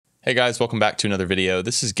Hey guys, welcome back to another video.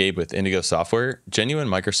 This is Gabe with Indigo Software, genuine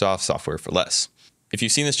Microsoft software for less. If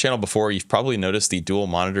you've seen this channel before, you've probably noticed the dual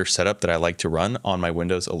monitor setup that I like to run on my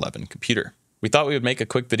Windows 11 computer. We thought we would make a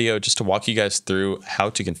quick video just to walk you guys through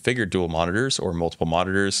how to configure dual monitors or multiple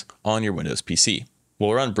monitors on your Windows PC.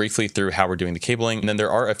 We'll run briefly through how we're doing the cabling, and then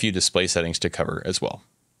there are a few display settings to cover as well.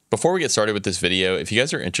 Before we get started with this video, if you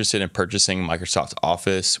guys are interested in purchasing Microsoft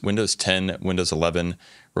Office, Windows 10, Windows 11,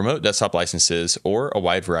 remote desktop licenses, or a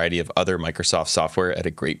wide variety of other Microsoft software at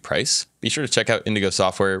a great price, be sure to check out Indigo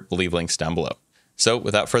Software. We'll leave links down below. So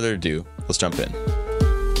without further ado, let's jump in.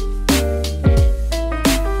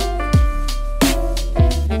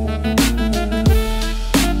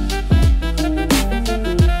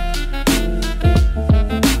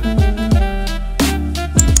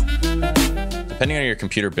 Depending on your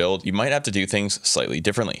computer build, you might have to do things slightly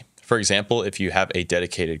differently. For example, if you have a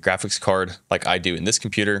dedicated graphics card, like I do in this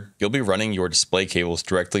computer, you'll be running your display cables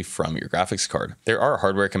directly from your graphics card. There are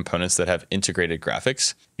hardware components that have integrated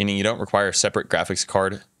graphics, meaning you don't require a separate graphics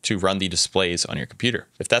card to run the displays on your computer.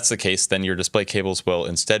 If that's the case, then your display cables will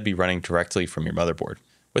instead be running directly from your motherboard.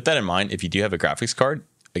 With that in mind, if you do have a graphics card,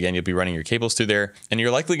 again, you'll be running your cables through there, and you're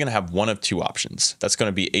likely going to have one of two options. That's going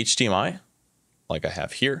to be HDMI, like I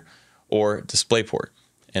have here, or DisplayPort.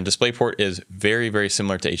 And DisplayPort is very, very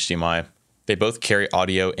similar to HDMI. They both carry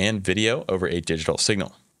audio and video over a digital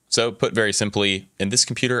signal. So put very simply, in this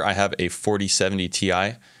computer, I have a 4070 Ti.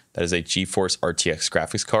 That is a GeForce RTX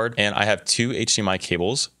graphics card. And I have two HDMI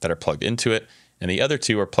cables that are plugged into it. And the other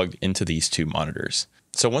two are plugged into these two monitors.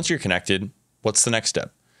 So once you're connected, what's the next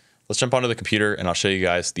step? Let's jump onto the computer and I'll show you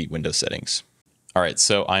guys the Windows settings. All right,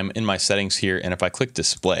 so I'm in my settings here. And if I click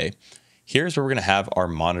display, here's where we're gonna have our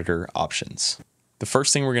monitor options. The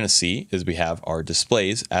first thing we're gonna see is we have our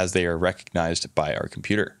displays as they are recognized by our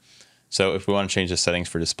computer. So if we wanna change the settings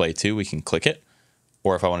for display 2, we can click it.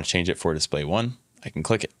 Or if I wanna change it for display 1, I can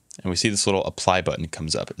click it. And we see this little apply button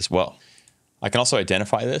comes up as well. I can also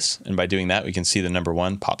identify this, and by doing that, we can see the number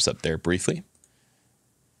 1 pops up there briefly.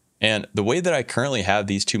 And the way that I currently have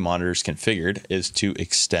these two monitors configured is to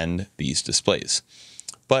extend these displays.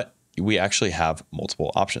 But we actually have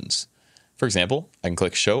multiple options. For example, I can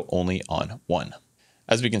click show only on 1.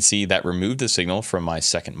 As we can see, that removed the signal from my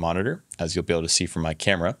second monitor, as you'll be able to see from my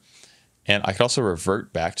camera. And I could also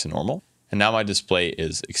revert back to normal. And now my display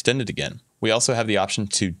is extended again. We also have the option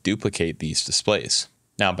to duplicate these displays.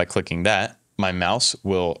 Now by clicking that, my mouse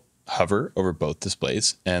will hover over both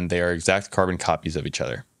displays and they are exact carbon copies of each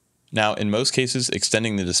other. Now, in most cases,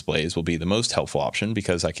 extending the displays will be the most helpful option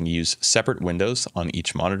because I can use separate windows on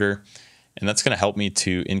each monitor, and that's going to help me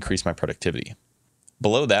to increase my productivity.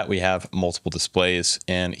 Below that, we have multiple displays,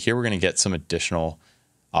 and here we're going to get some additional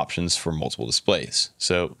options for multiple displays.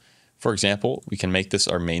 So, for example, we can make this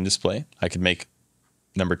our main display. I could make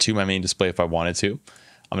number 2 my main display if I wanted to.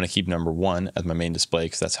 I'm going to keep number 1 as my main display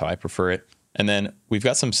because that's how I prefer it. And then we've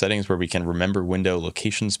got some settings where we can remember window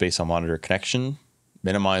locations based on monitor connection,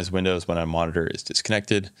 minimize windows when a monitor is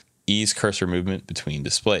disconnected, ease cursor movement between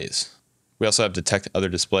displays. We also have detect other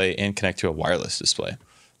display and connect to a wireless display.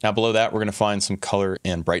 Now below that, we're going to find some color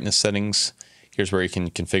and brightness settings. Here's where you can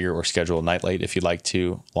configure or schedule night light if you'd like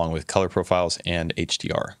to, along with color profiles and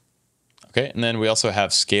HDR. Okay, and then we also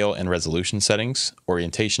have scale and resolution settings,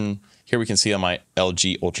 orientation. Here we can see on my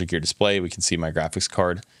LG Ultra Gear display, we can see my graphics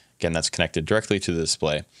card. Again, that's connected directly to the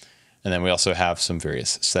display. And then we also have some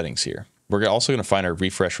various settings here. We're also going to find our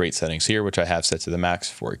refresh rate settings here, which I have set to the max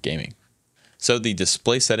for gaming. So the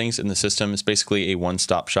display settings in the system is basically a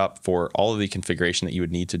one-stop shop for all of the configuration that you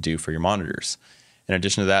would need to do for your monitors. In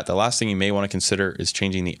addition to that, the last thing you may want to consider is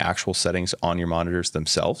changing the actual settings on your monitors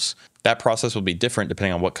themselves. That process will be different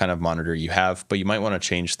depending on what kind of monitor you have, but you might want to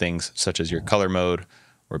change things such as your color mode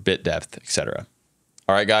or bit depth, etc.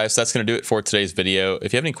 All right, guys, that's going to do it for today's video.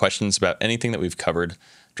 If you have any questions about anything that we've covered,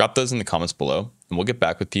 drop those in the comments below, and we'll get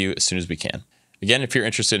back with you as soon as we can. Again, if you're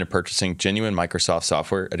interested in purchasing genuine Microsoft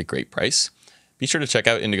software at a great price, be sure to check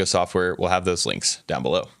out Indigo Software. We'll have those links down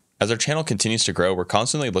below. As our channel continues to grow, we're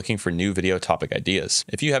constantly looking for new video topic ideas.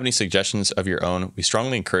 If you have any suggestions of your own, we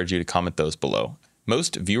strongly encourage you to comment those below.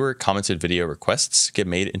 Most viewer commented video requests get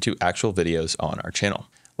made into actual videos on our channel.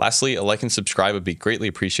 Lastly, a like and subscribe would be greatly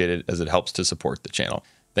appreciated as it helps to support the channel.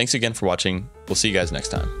 Thanks again for watching. We'll see you guys next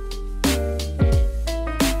time.